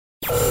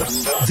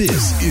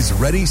This is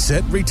Ready,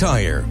 Set,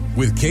 Retire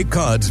with Cape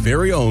Cod's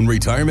very own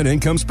retirement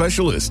income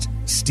specialist,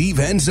 Steve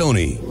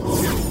Anzoni.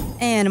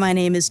 And my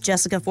name is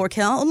Jessica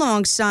Forkel,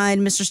 alongside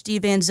Mr.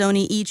 Steve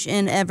Anzoni each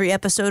and every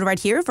episode right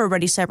here for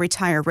Ready, Set,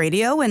 Retire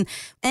Radio.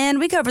 And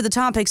we cover the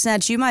topics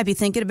that you might be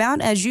thinking about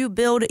as you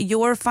build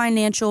your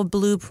financial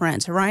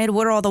blueprint, right?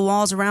 What are all the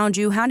walls around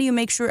you? How do you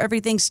make sure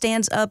everything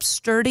stands up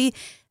sturdy?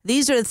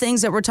 These are the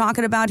things that we're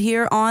talking about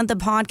here on the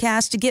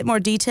podcast. To get more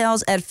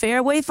details at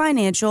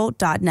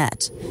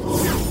fairwayfinancial.net.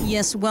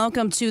 Yes,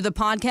 welcome to the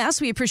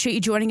podcast. We appreciate you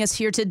joining us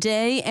here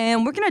today,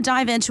 and we're going to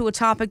dive into a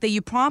topic that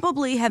you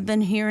probably have been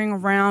hearing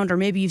around, or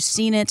maybe you've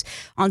seen it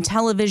on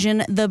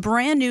television. The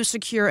brand new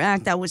Secure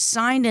Act that was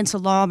signed into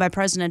law by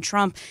President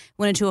Trump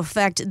went into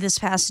effect this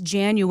past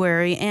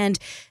January, and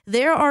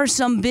there are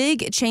some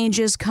big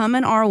changes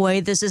coming our way.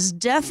 This is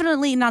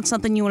definitely not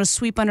something you want to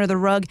sweep under the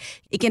rug.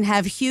 It can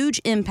have huge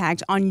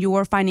impact on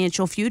your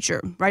financial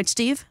future. Right,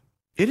 Steve?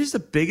 It is the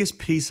biggest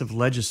piece of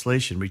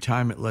legislation,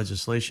 retirement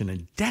legislation,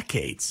 in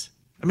decades.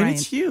 I mean,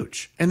 It's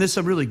huge. And there's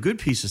some really good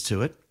pieces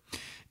to it.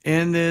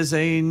 And there's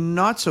a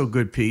not so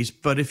good piece,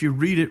 but if you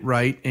read it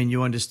right and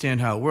you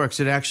understand how it works,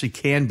 it actually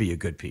can be a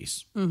good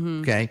piece.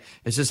 Mm-hmm. Okay?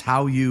 It's just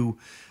how you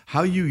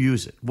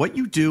use it. What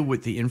you do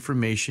with the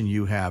information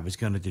you have is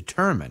going to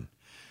determine,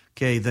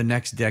 okay, the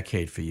next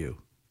decade for you.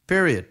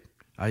 Period.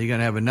 Are you going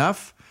to have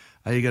enough?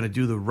 Are you going to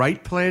do the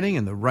right planning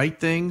and the right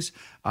things?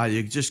 Are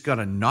you just going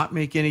to not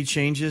make any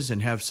changes and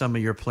have some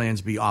of your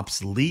plans be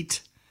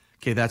obsolete?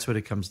 Okay, that's what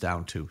it comes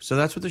down to. So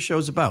that's what the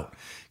show's about.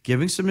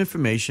 Giving some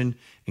information,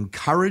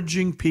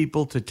 encouraging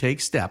people to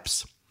take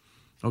steps,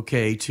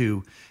 okay,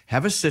 to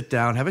have a sit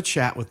down, have a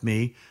chat with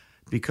me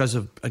because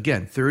of,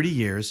 again, 30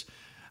 years.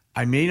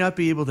 I may not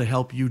be able to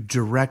help you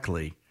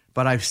directly,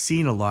 but I've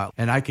seen a lot,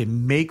 and I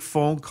can make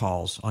phone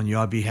calls on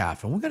your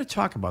behalf. And we're going to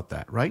talk about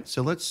that, right?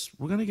 So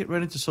we're going to get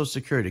right into Social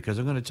Security because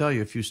I'm going to tell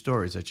you a few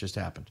stories that just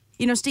happened.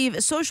 You know,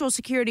 Steve, Social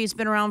Security has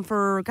been around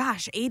for,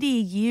 80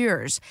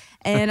 years.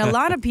 And a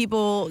lot of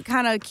people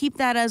kind of keep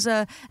that as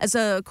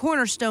a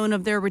cornerstone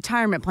of their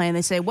retirement plan.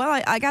 They say,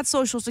 well, I got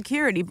Social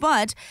Security.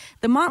 But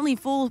the Motley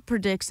Fool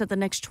predicts that the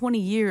next 20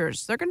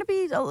 years, they're going to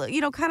be,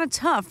 kind of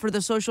tough for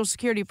the Social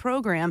Security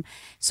program.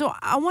 So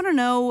I want to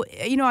know,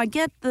 I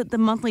get that the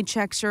monthly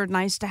checks are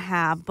nice to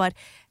have, but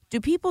do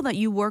people that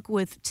you work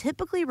with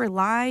typically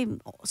rely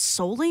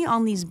solely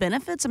on these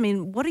benefits? I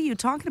mean, what are you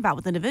talking about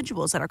with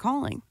individuals that are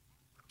calling?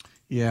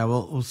 Yeah,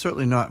 well,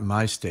 certainly not in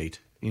my state.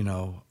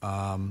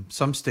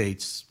 Some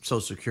states,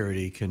 Social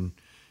Security can,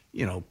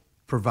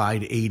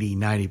 provide 80,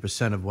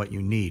 90% of what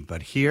you need.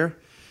 But here,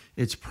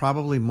 it's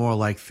probably more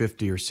like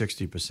 50 or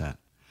 60%.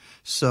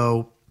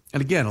 So,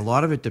 and again, a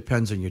lot of it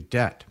depends on your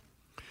debt.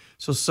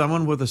 So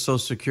someone with a Social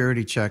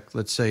Security check,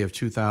 let's say of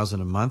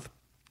 $2,000 a month,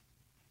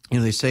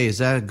 they say, is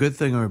that a good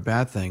thing or a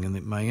bad thing?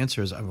 And my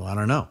answer is, well, I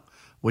don't know.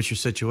 What's your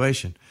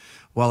situation?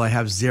 Well, I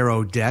have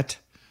zero debt.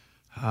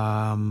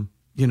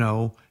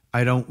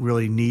 I don't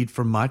really need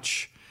for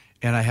much,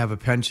 and I have a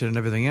pension and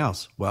everything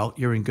else. Well,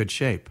 you're in good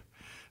shape.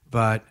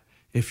 But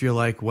if you're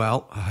like,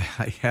 well,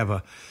 I have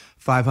a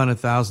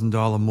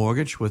 $500,000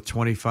 mortgage with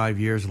 25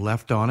 years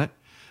left on it.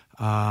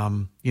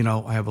 I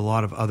have a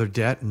lot of other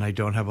debt, and I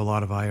don't have a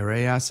lot of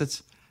IRA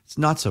assets. It's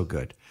not so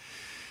good.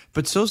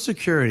 But Social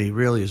Security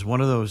really is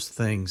one of those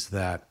things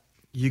that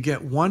you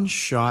get one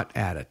shot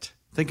at it.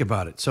 Think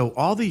about it. So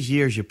all these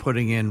years you're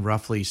putting in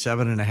roughly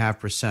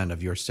 7.5%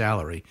 of your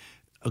salary,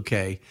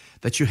 okay,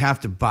 that you have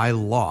to by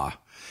law.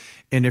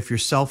 And if you're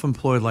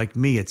self-employed like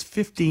me, it's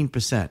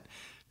 15%.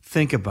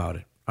 Think about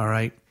it, all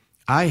right?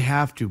 I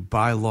have to,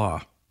 by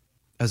law,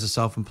 as a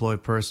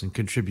self-employed person,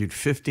 contribute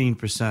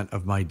 15%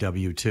 of my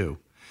W-2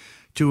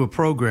 to a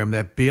program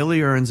that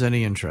barely earns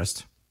any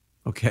interest,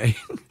 okay?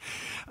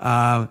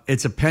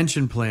 It's a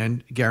pension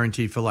plan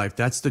guaranteed for life.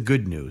 That's the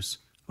good news,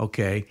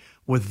 okay,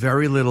 with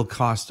very little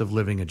cost of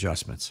living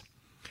adjustments.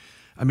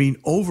 I mean,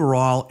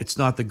 overall, it's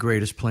not the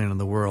greatest plan in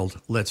the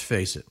world, let's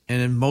face it.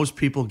 And then most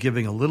people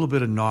giving a little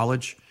bit of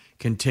knowledge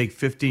can take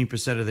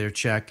 15% of their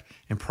check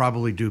and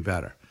probably do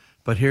better.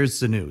 But here's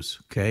the news,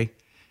 okay?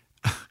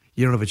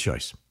 You don't have a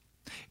choice.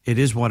 It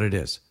is what it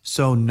is.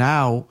 So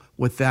now,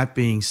 with that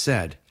being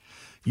said,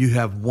 you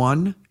have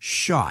one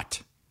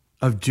shot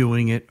of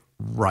doing it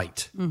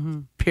right,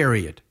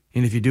 period.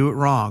 And if you do it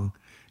wrong,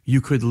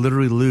 you could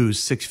literally lose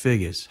six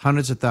figures,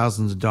 hundreds of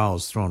thousands of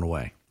dollars thrown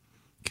away,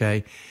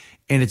 okay?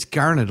 And it's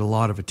garnered a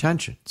lot of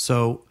attention.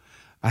 So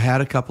I had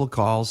a couple of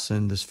calls,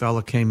 and this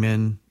fella came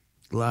in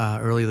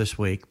early this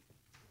week.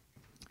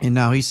 And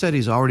now he said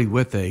he's already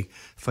with a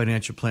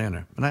financial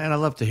planner. And I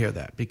love to hear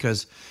that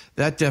because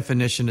that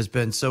definition has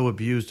been so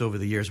abused over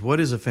the years. What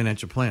is a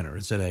financial planner?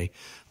 Is it a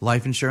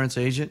life insurance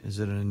agent? Is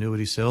it an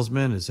annuity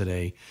salesman? Is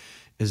it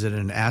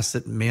an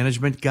asset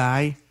management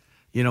guy?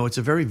 It's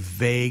a very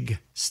vague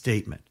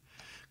statement,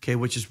 okay,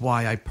 which is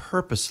why I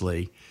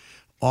purposely,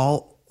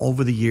 all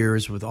over the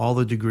years with all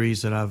the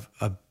degrees that I've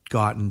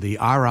gotten, the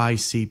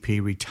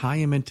RICP,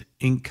 Retirement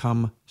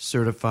Income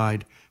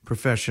Certified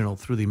Professional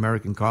through the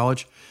American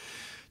College,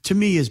 to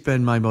me has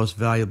been my most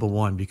valuable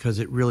one because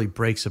it really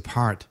breaks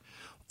apart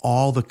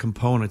all the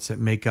components that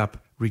make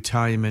up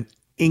retirement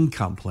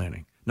income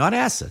planning, not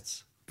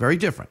assets. Very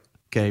different.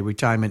 Okay,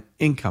 retirement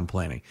income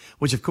planning,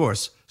 which of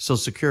course, Social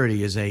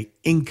Security is a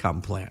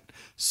income plan.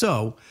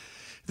 So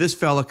this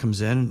fella comes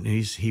in, and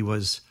he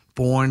was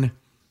born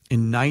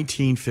in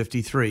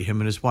 1953, him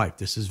and his wife.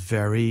 This is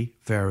very,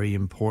 very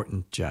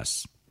important,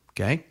 Jess.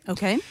 Okay?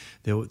 Okay.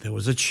 There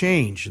was a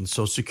change in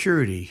Social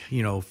Security,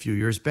 a few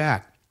years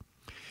back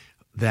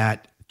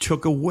that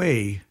took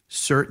away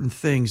certain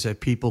things that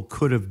people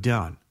could have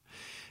done.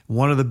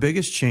 One of the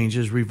biggest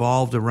changes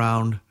revolved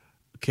around,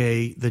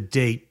 the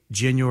date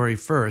January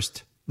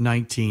 1st,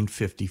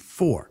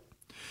 1954.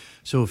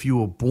 So if you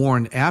were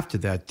born after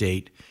that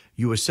date,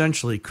 you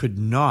essentially could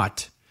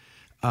not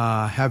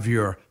have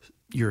your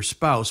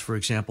spouse, for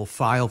example,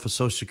 file for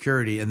Social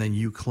Security and then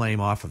you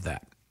claim off of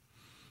that.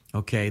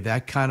 Okay,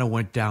 that kind of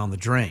went down the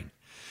drain.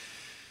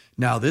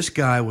 Now, this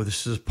guy with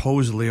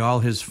supposedly all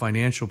his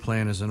financial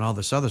planners and all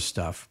this other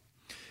stuff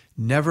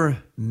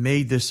never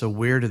made this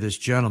aware to this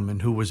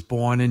gentleman who was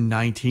born in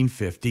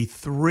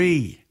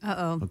 1953.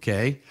 Uh-oh.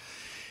 Okay.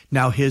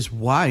 Now, his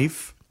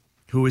wife,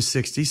 who is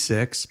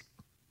 66,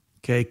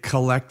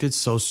 collected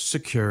Social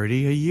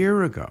Security a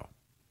year ago.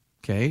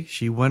 Okay.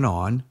 She went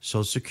on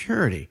Social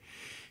Security.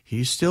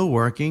 He's still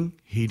working.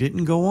 He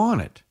didn't go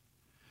on it.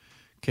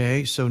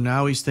 Okay. So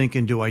now he's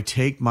thinking, do I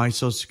take my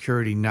Social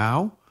Security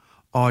now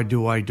or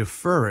do I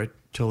defer it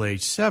till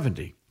age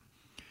 70?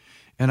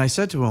 And I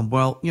said to him,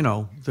 well,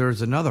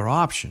 there's another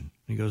option.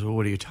 He goes, well,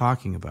 what are you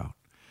talking about?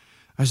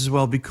 I says,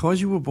 well, because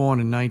you were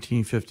born in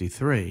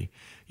 1953,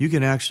 you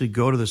can actually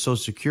go to the Social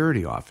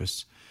Security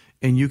office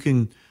and you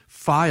can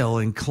file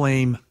and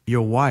claim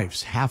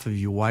half of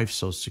your wife's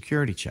Social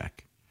Security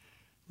check.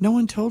 No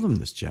one told him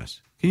this,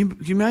 Jess. Can you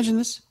imagine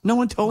this? No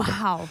one told him.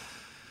 Wow.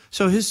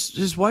 So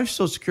his wife's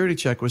Social Security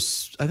check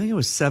was, I think it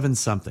was 7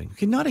 something.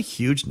 Okay, not a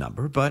huge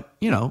number, but,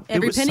 every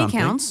it was penny something.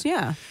 counts,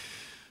 yeah.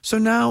 So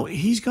now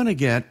he's going to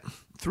get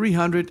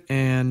 $300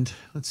 and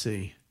let's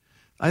see,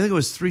 I think it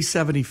was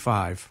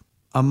 $375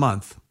 a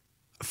month,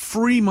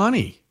 free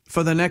money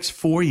for the next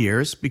 4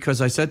 years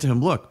because I said to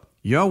him, look,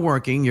 you're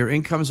working, your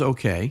income's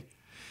okay.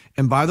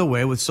 And by the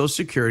way, with Social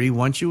Security,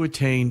 once you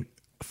attain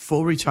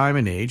full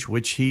retirement age,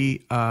 which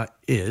he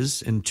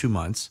is in 2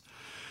 months,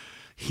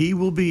 he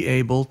will be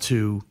able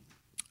to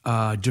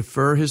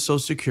defer his Social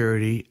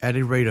Security at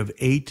a rate of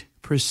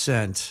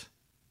 8%,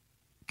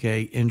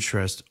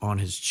 interest on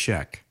his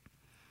check.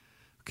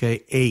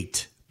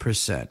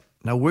 8%.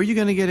 Now, where are you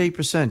going to get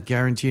 8%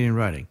 guaranteed in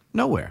writing?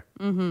 Nowhere.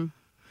 Mm-hmm.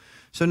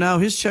 So now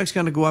his check's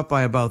going to go up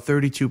by about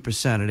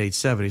 32% at age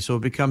 70, so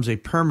it becomes a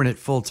permanent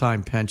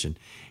full-time pension.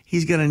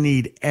 He's going to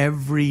need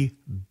every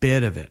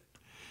bit of it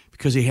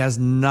because he has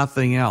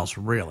nothing else,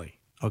 really,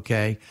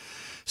 okay?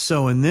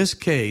 So in this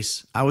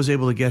case, I was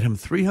able to get him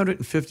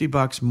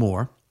 $350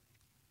 more,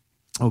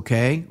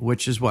 okay,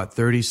 which is what,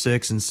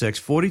 36 and 6,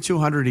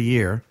 $4,200 a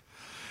year,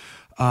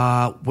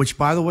 which,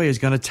 by the way, is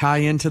going to tie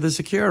into the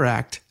Secure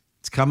Act.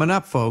 It's coming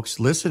up,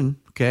 folks. Listen,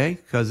 okay,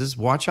 because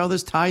watch how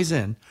this ties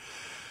in.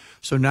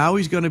 So now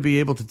he's going to be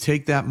able to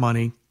take that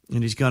money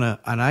and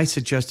and I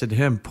suggested to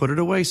him, put it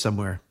away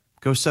somewhere.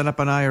 Go set up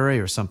an IRA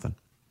or something,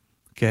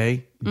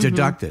 okay? Mm-hmm.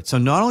 Deduct it. So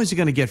not only is he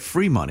going to get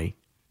free money,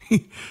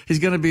 he's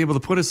going to be able to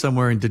put it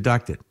somewhere and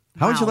deduct it.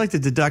 How would you like to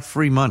deduct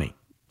free money?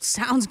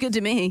 Sounds good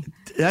to me.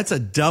 That's a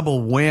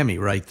double whammy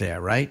right there,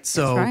 right?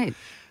 So that's right.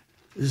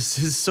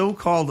 His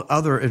so-called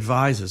other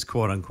advisors,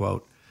 quote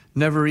unquote,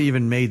 never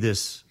even made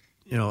this,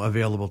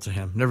 available to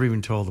him. Never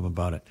even told him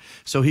about it.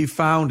 So he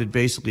found it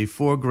basically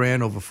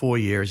 $4,000 over 4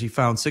 years. He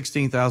found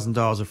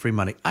 $16,000 of free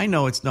money. I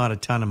know it's not a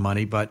ton of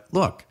money, but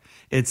look,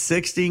 it's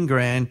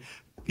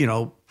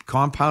 $16,000,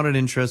 compounded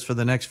interest for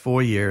the next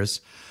 4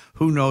 years.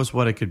 Who knows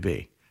what it could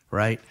be,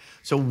 right?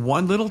 So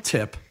one little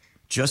tip,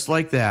 just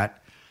like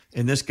that,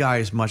 and this guy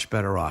is much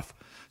better off.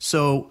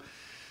 So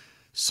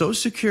Social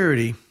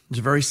Security is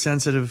a very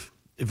sensitive,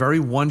 a very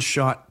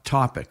one-shot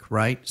topic,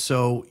 right?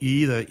 So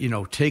you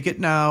either, take it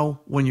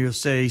now when you're,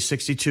 say,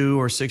 62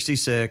 or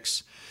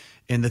 66,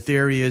 and the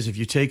theory is if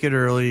you take it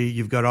early,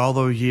 you've got all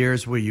those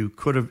years where you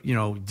could have,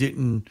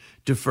 didn't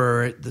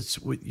defer it.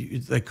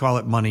 They call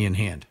it money in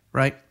hand,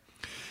 right?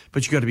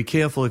 But you got to be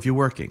careful if you're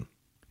working.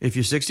 If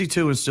you're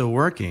 62 and still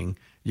working,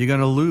 you're going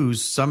to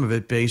lose some of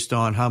it based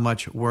on how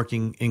much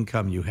working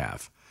income you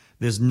have.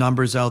 There's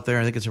numbers out there.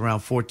 I think it's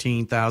around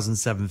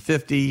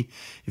 $14,750.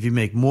 If you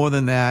make more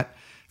than that,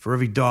 for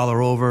every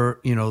dollar over,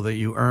 that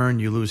you earn,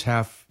 you lose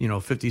half,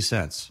 50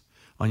 cents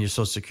on your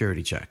Social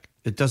Security check.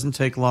 It doesn't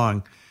take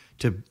long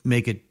to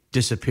make it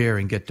disappear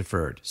and get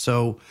deferred.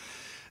 So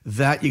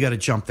that you got to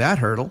jump that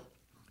hurdle.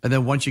 And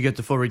then once you get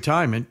to full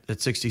retirement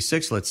at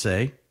 66, let's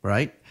say,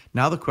 right?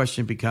 Now the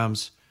question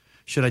becomes,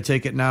 should I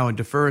take it now and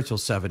defer it till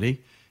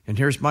 70? And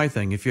here's my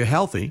thing. If you're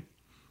healthy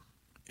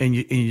and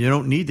you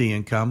don't need the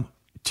income,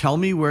 tell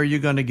me where you're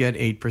going to get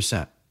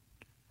 8%.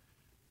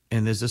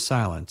 and there's a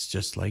silence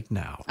just like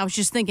now. I was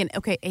just thinking,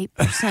 okay,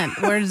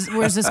 8%.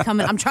 Where's this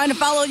coming? I'm trying to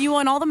follow you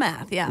on all the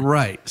math. Yeah.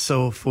 Right.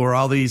 So for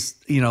all these,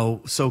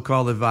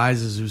 so-called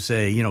advisors who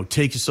say,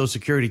 take your Social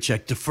Security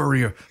check, defer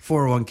your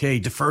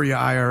 401k, defer your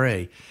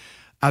IRA,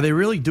 are they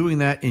really doing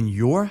that in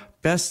your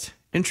best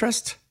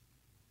interest?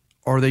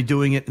 Or are they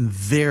doing it in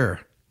their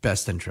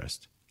best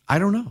interest? I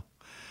don't know.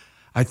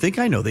 I think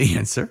I know the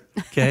answer.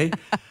 Okay.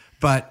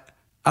 But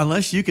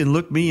unless you can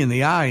look me in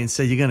the eye and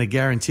say you're going to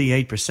guarantee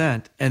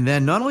 8%, and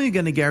then not only are you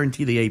going to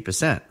guarantee the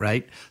 8%,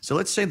 right? So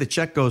let's say the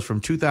check goes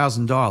from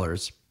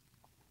 $2,000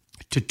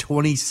 to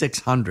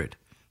 $2,600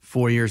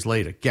 4 years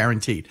later,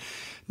 guaranteed.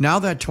 Now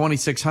that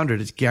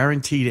 $2,600 is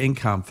guaranteed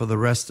income for the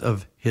rest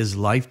of his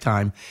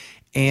lifetime.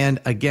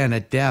 And again,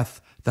 at death,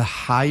 the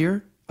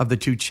higher of the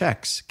two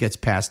checks gets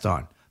passed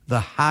on, the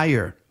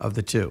higher of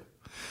the two.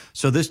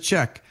 So this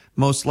check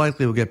most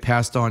likely will get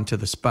passed on to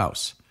the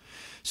spouse.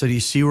 So do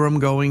you see where I'm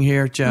going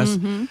here, Jess?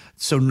 Mm-hmm.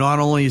 So not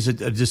only is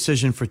it a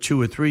decision for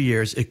 2 or 3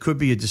 years, it could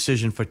be a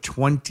decision for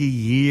 20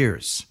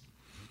 years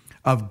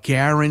of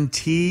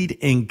guaranteed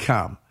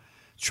income.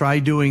 Try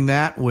doing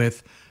that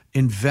with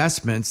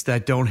investments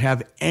that don't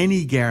have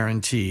any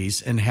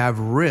guarantees and have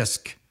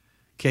risk,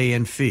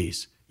 and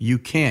fees. You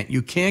can't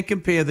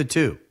compare the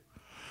two,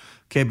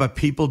 but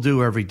people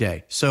do every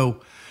day.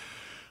 So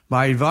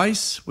my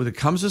advice when it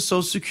comes to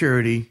Social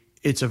Security,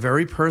 it's a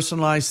very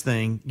personalized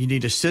thing. You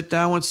need to sit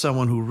down with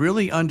someone who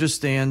really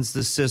understands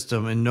the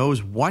system and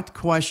knows what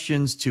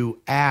questions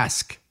to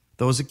ask.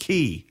 Those are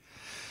key.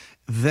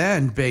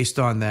 Then, based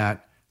on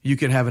that, you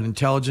can have an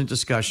intelligent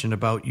discussion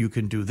about you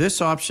can do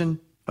this option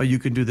or you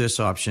can do this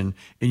option,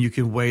 and you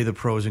can weigh the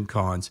pros and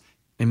cons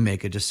and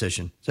make a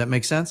decision. Does that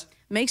make sense?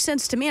 Makes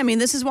sense to me. I mean,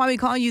 this is why we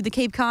call you the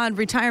Cape Cod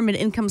Retirement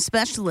Income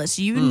Specialist.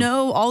 You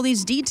know all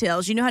these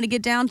details. You know how to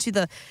get down to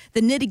the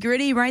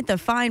nitty-gritty, right, the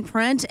fine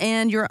print,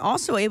 and you're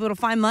also able to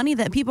find money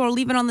that people are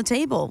leaving on the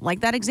table,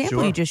 like that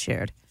example you just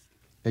shared.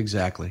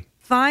 Exactly.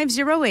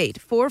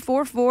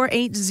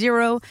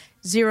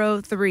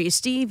 508-444-8003.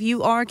 Steve,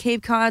 you are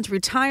Cape Cod's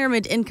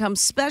Retirement Income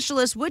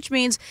Specialist, which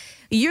means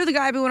you're the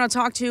guy we want to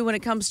talk to when it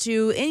comes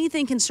to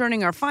anything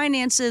concerning our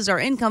finances, our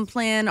income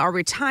plan, our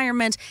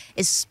retirement,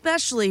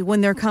 especially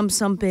when there comes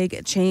some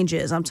big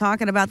changes. I'm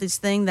talking about this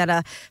thing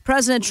that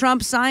President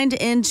Trump signed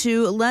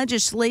into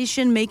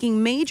legislation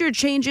making major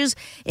changes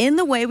in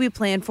the way we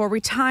plan for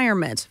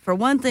retirement. For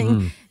one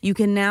thing, you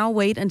can now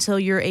wait until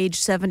you're age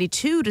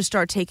 72 to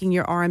start taking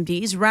your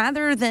RMDs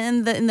rather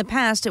than in the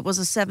past it was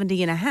a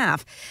 70 and a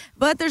half.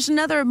 But there's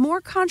another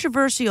more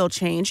controversial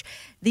change,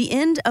 the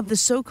end of the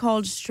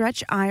so-called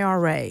stretch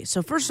IRA.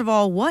 So first of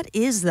all, what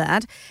is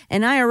that?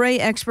 An IRA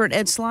expert,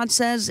 Ed Slott,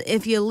 says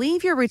if you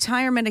leave your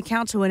retirement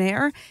account to an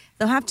heir,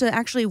 they'll have to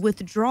actually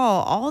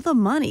withdraw all the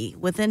money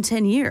within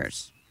 10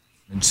 years.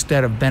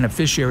 Instead of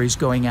beneficiaries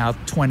going out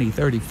 20,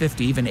 30,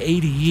 50, even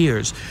 80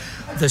 years,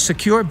 the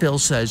Secure Bill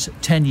says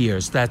 10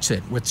 years, that's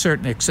it, with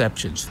certain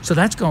exceptions. So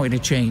that's going to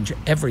change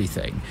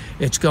everything.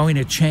 It's going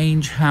to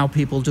change how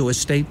people do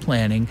estate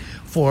planning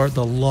for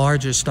the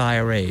largest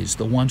IRAs,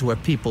 the ones where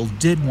people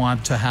did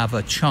want to have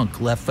a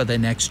chunk left for the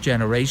next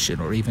generation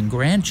or even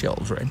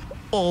grandchildren.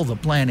 All the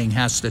planning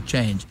has to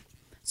change.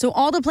 So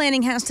all the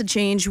planning has to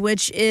change,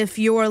 which if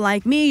you're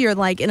like me, you're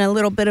like in a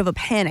little bit of a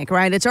panic,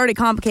 right? It's already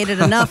complicated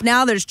enough.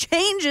 Now there's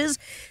changes.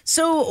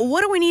 So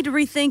what do we need to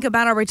rethink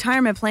about our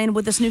retirement plan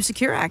with this new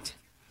Secure Act?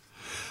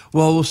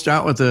 Well, we'll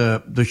start with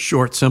the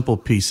short, simple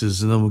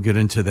pieces, and then we'll get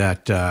into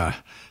that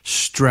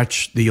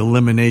the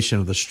elimination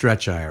of the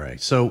stretch IRA.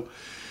 So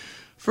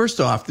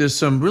first off, there's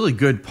some really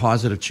good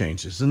positive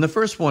changes. And the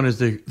first one is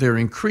they're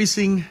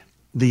increasing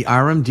the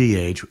RMD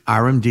age.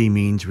 RMD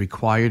means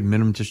required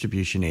minimum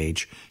distribution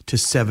age to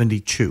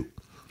 72.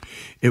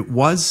 It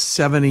was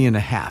 70 and a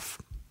half,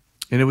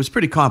 and it was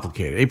pretty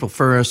complicated. April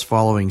 1st,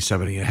 following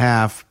 70 and a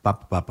half,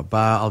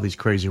 all these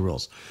crazy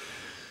rules.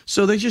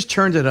 So they just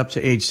turned it up to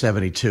age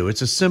 72.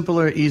 It's a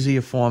simpler,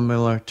 easier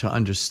formula to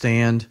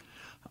understand,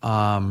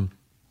 and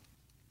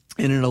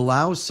it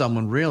allows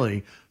someone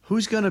really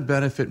who's going to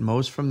benefit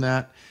most from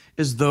that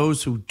is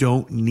those who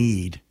don't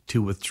need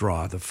to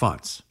withdraw the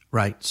funds.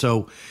 Right.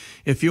 So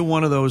if you're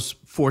one of those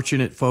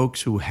fortunate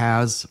folks who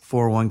has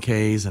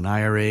 401ks and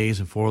IRAs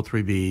and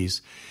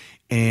 403bs,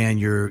 and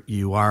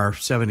you are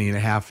 70 and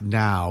a half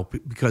now,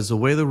 because the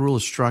way the rule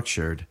is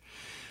structured,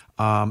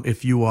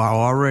 if you are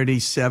already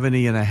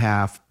 70 and a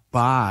half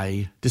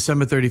by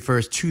December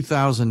 31st,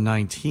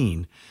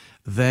 2019,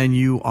 then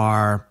you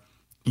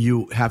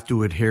have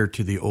to adhere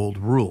to the old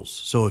rules.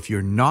 So if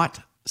you're not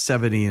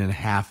 70 and a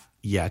half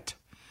yet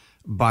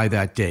by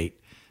that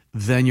date,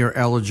 then you're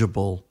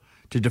eligible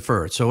to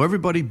defer it. So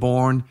everybody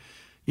born,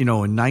 in the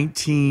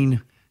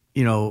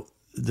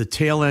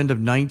tail end of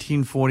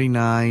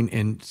 1949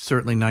 and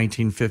certainly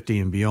 1950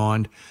 and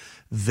beyond,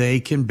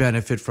 they can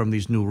benefit from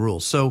these new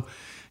rules. So,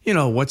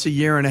 what's a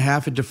year and a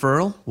half of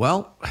deferral?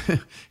 Well,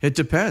 it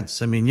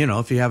depends. I mean,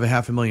 if you have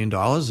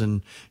 $500,000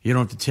 and you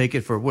don't have to take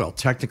it for,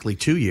 technically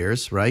 2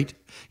 years, right?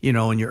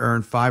 And you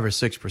earn 5 or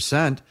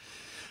 6%,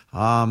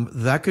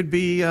 that could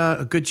be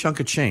a good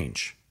chunk of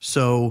change.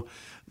 So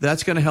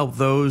That's going to help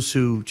those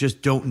who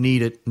just don't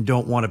need it and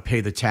don't want to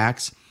pay the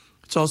tax.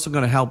 It's also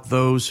going to help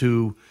those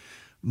who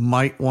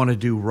might want to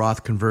do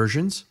Roth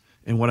conversions.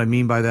 And what I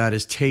mean by that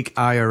is take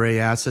IRA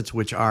assets,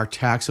 which are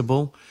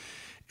taxable,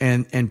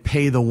 and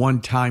pay the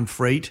one-time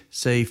freight,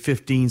 say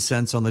 15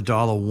 cents on the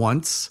dollar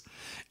once,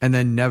 and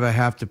then never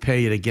have to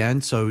pay it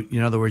again. So,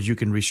 in other words, you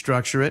can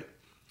restructure it,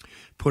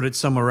 put it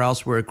somewhere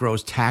else where it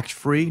grows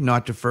tax-free,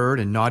 not deferred,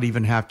 and not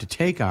even have to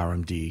take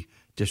RMD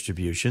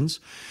distributions.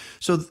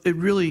 So it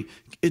really,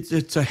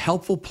 it's a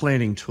helpful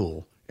planning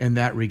tool in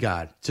that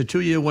regard. It's a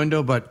 2-year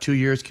window, but 2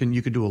 years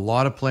you can do a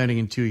lot of planning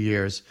in 2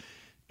 years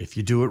if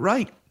you do it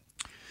right.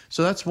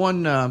 So that's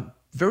one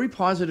very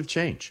positive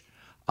change.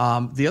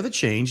 The other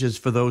change is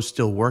for those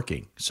still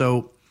working.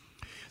 So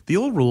the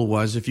old rule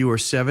was if you were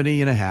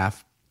 70 and a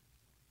half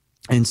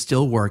and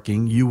still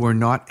working, you were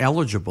not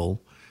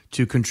eligible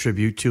to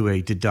contribute to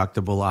a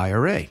deductible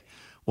IRA.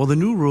 Well, the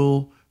new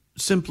rule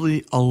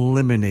simply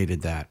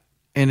eliminated that.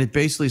 And it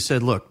basically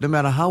said, look, no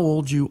matter how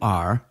old you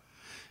are,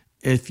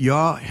 if you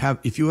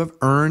have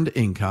earned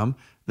income,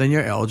 then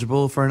you're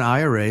eligible for an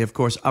IRA, of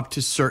course, up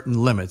to certain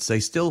limits. They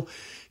still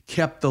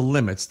kept the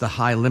limits, the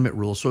high limit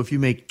rule. So if you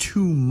make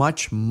too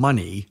much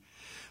money,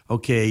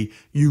 okay,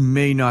 you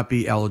may not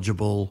be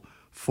eligible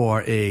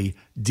for a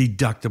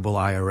deductible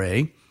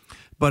IRA.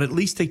 But at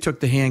least they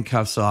took the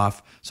handcuffs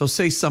off. So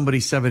say somebody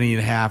 70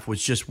 and a half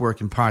was just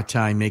working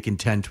part-time, making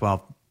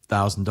 $10,000,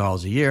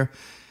 $12,000 a year.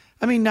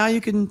 I mean, now you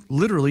can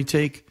literally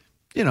take,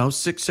 $6,000,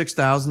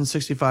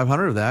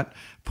 $6,500 of that,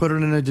 put it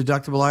in a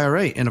deductible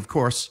IRA. And of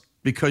course,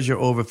 because you're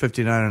over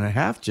 59 and a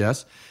half,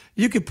 Jess,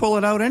 you could pull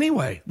it out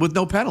anyway with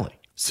no penalty.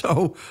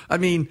 So, I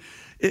mean,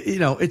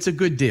 it's a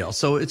good deal.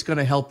 So it's going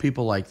to help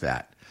people like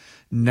that.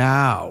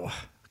 Now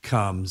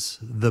comes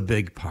the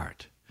big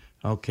part,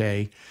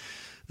 okay?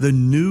 The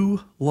new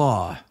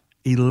law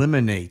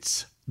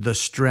eliminates the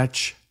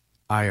stretch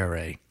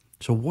IRA.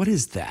 So what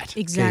is that?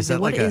 Exactly.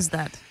 Okay, What is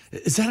that?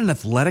 Is that an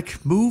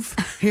athletic move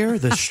here,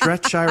 the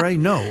stretch IRA?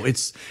 No,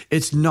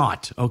 it's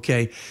not,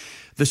 okay?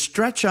 The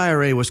stretch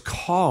IRA was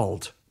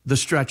called the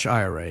stretch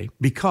IRA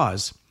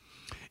because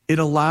it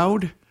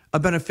allowed a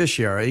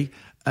beneficiary,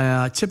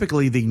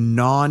 typically the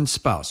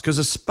non-spouse, because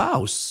a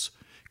spouse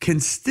can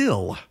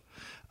still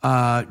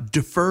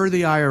defer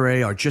the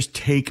IRA or just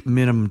take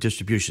minimum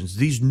distributions.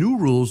 These new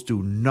rules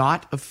do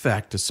not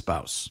affect a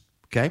spouse,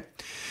 okay?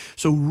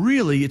 So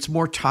really, it's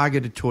more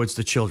targeted towards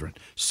the children.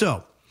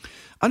 So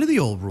under the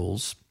old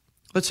rules,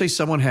 let's say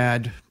someone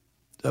had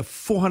a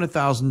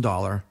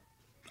 $400,000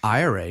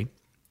 IRA,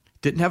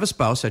 didn't have a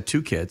spouse, had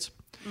 2 kids,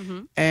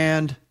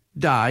 and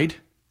died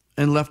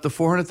and left the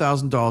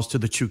 $400,000 to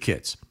the 2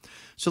 kids.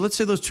 So let's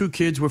say those 2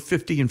 kids were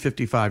 50 and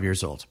 55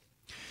 years old.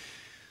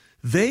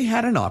 They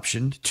had an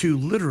option to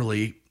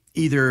literally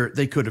either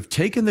they could have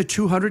taken the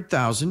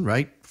 $200,000,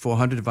 right?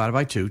 400 divided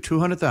by 2,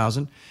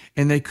 200,000,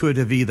 and they could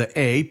have either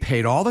A,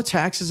 paid all the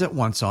taxes at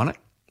once on it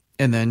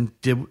and then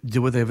did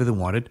whatever they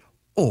wanted,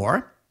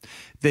 or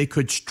they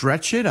could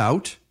stretch it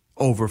out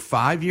over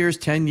 5 years,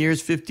 10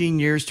 years, 15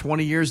 years,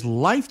 20 years,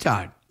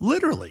 lifetime,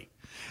 literally.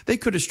 They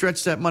could have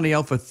stretched that money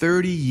out for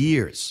 30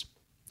 years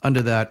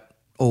under that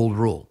old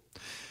rule.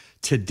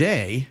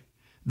 Today,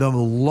 the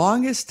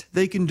longest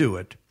they can do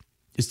it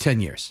is 10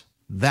 years.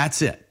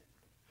 That's it.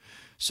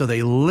 So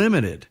they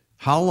limited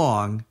how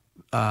long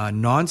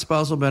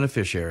non-spousal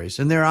beneficiaries,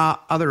 and there are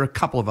a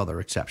couple of other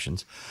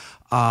exceptions,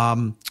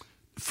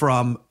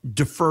 from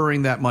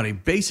deferring that money.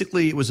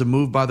 Basically, it was a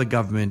move by the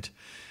government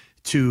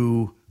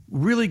to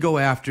really go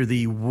after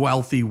the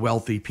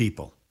wealthy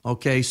people.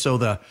 Okay,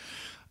 so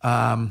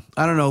I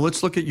don't know.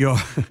 Let's look at your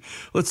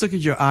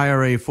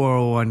IRA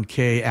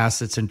 401k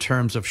assets in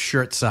terms of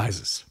shirt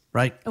sizes,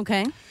 right?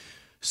 Okay.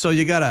 So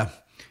you got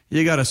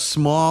a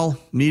small,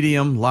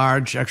 medium,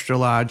 large, extra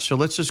large. So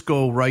let's just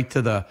go right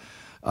to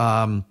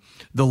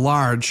the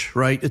large,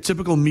 right? A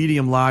typical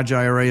medium large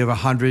IRA of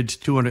 100,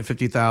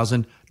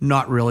 250,000,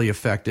 not really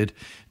affected.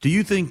 Do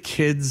you think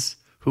kids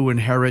who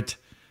inherit,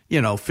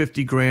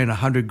 $50,000,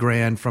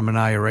 $100,000 from an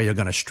IRA are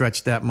going to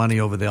stretch that money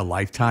over their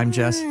lifetime,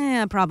 Jess?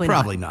 Yeah,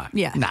 probably not.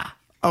 Yeah. Nah.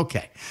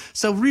 Okay.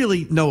 So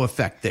really no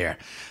effect there.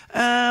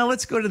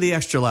 Let's go to the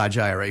extra large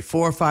IRA, $400,000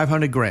 or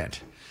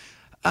 $500,000.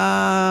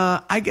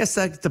 I guess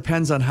that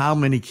depends on how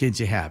many kids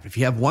you have. If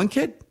you have 1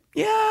 kid,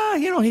 yeah,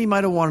 he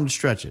might have wanted to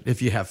stretch it.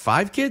 If you have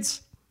 5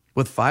 kids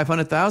with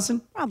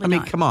 500,000, probably I mean,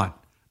 not. come on.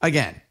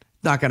 Again,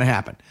 not going to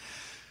happen.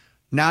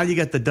 Now you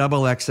get the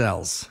double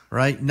XLs,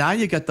 right? Now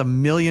you get the $1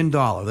 million, the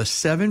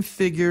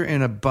 7-figure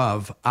and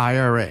above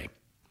IRA.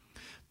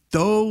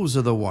 Those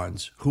are the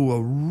ones who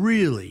are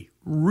really,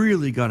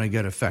 really going to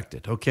get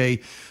affected,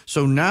 okay?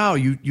 So now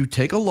you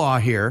take a law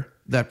here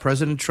that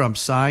President Trump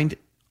signed,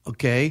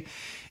 okay,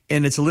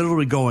 and it's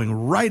literally going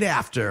right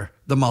after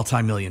the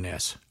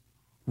multimillionaires,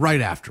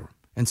 right after them,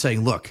 and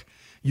saying, look,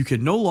 you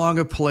can no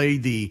longer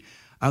play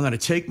I'm going to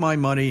take my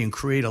money and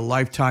create a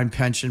lifetime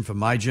pension for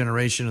my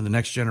generation and the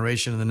next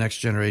generation and the next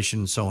generation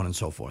and so on and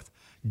so forth.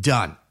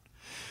 Done.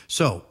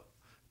 So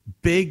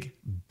big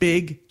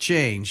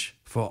change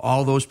for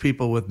all those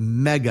people with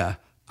mega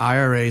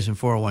IRAs and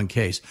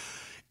 401ks.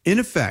 In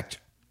effect,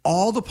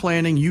 all the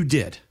planning you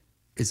did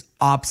is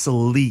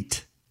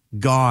obsolete,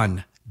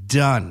 gone,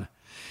 done.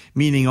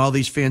 Meaning all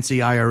these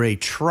fancy IRA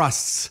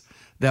trusts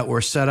that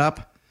were set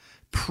up,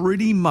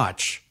 pretty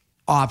much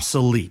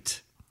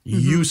obsolete,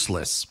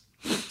 useless.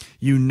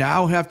 You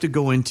now have to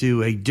go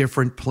into a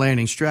different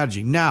planning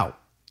strategy. Now,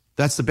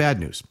 that's the bad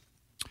news.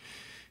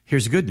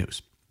 Here's the good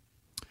news.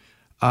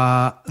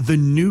 The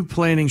new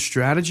planning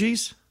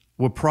strategies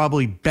were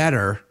probably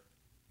better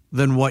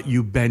than what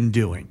you've been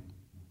doing.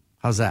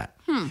 How's that?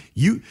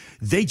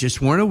 They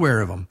just weren't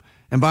aware of them.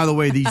 And by the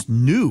way, these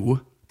new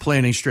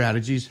planning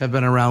strategies have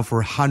been around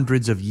for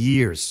hundreds of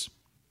years.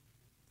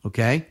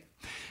 Okay?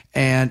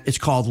 And it's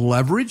called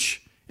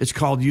leverage. It's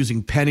called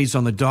using pennies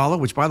on the dollar,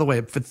 which, by the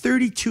way, for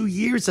 32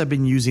 years, I've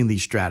been using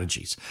these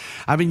strategies.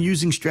 I've been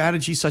using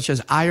strategies such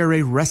as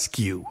IRA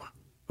rescue.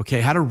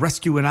 Okay, how to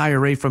rescue an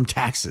IRA from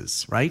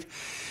taxes, right?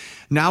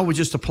 Now we're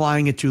just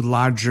applying it to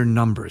larger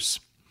numbers.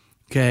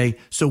 Okay,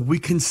 so we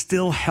can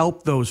still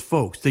help those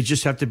folks. They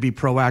just have to be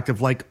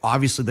proactive, like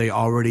obviously they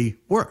already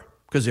were,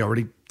 because they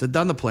already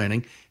done the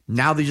planning.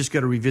 Now they just got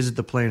to revisit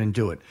the plan and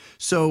do it.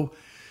 So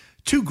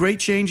 2 great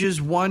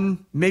changes.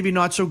 One, maybe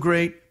not so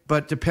great,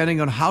 but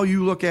depending on how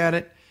you look at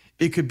it,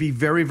 it could be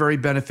very, very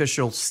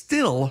beneficial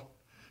still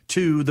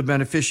to the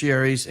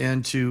beneficiaries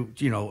and to,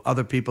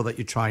 other people that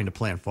you're trying to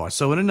plan for.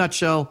 So in a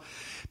nutshell,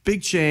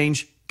 big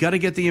change. Got to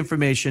get the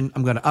information.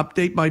 I'm going to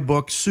update my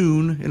book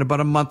soon. In about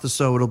a month or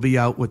so, it'll be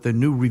out with a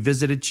new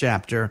revisited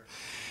chapter.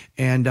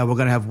 And we're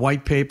going to have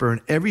white paper and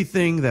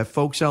everything that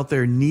folks out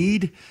there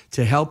need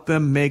to help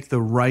them make the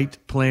right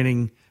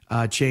planning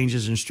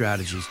changes and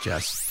strategies,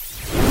 Jess.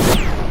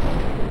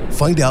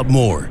 Find out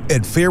more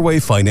at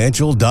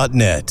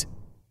fairwayfinancial.net.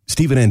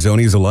 Stephen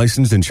Anzoni is a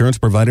licensed insurance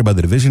provider by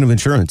the Division of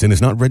Insurance and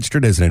is not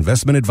registered as an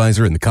investment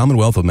advisor in the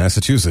Commonwealth of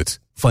Massachusetts.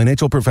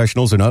 Financial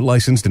professionals are not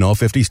licensed in all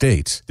 50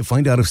 states. To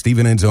find out if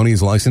Stephen Anzoni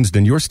is licensed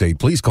in your state,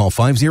 please call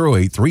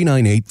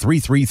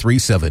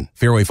 508-398-3337.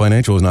 Fairway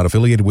Financial is not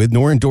affiliated with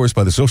nor endorsed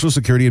by the Social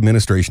Security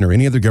Administration or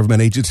any other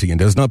government agency and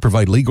does not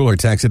provide legal or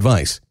tax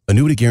advice.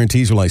 Annuity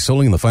guarantees rely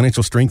solely on the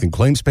financial strength and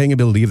claims paying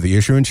ability of the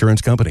issuer insurance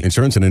company.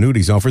 Insurance and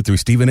annuities offered through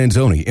Stephen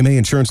Anzoni, MA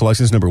Insurance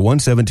License Number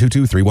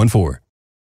 1722314.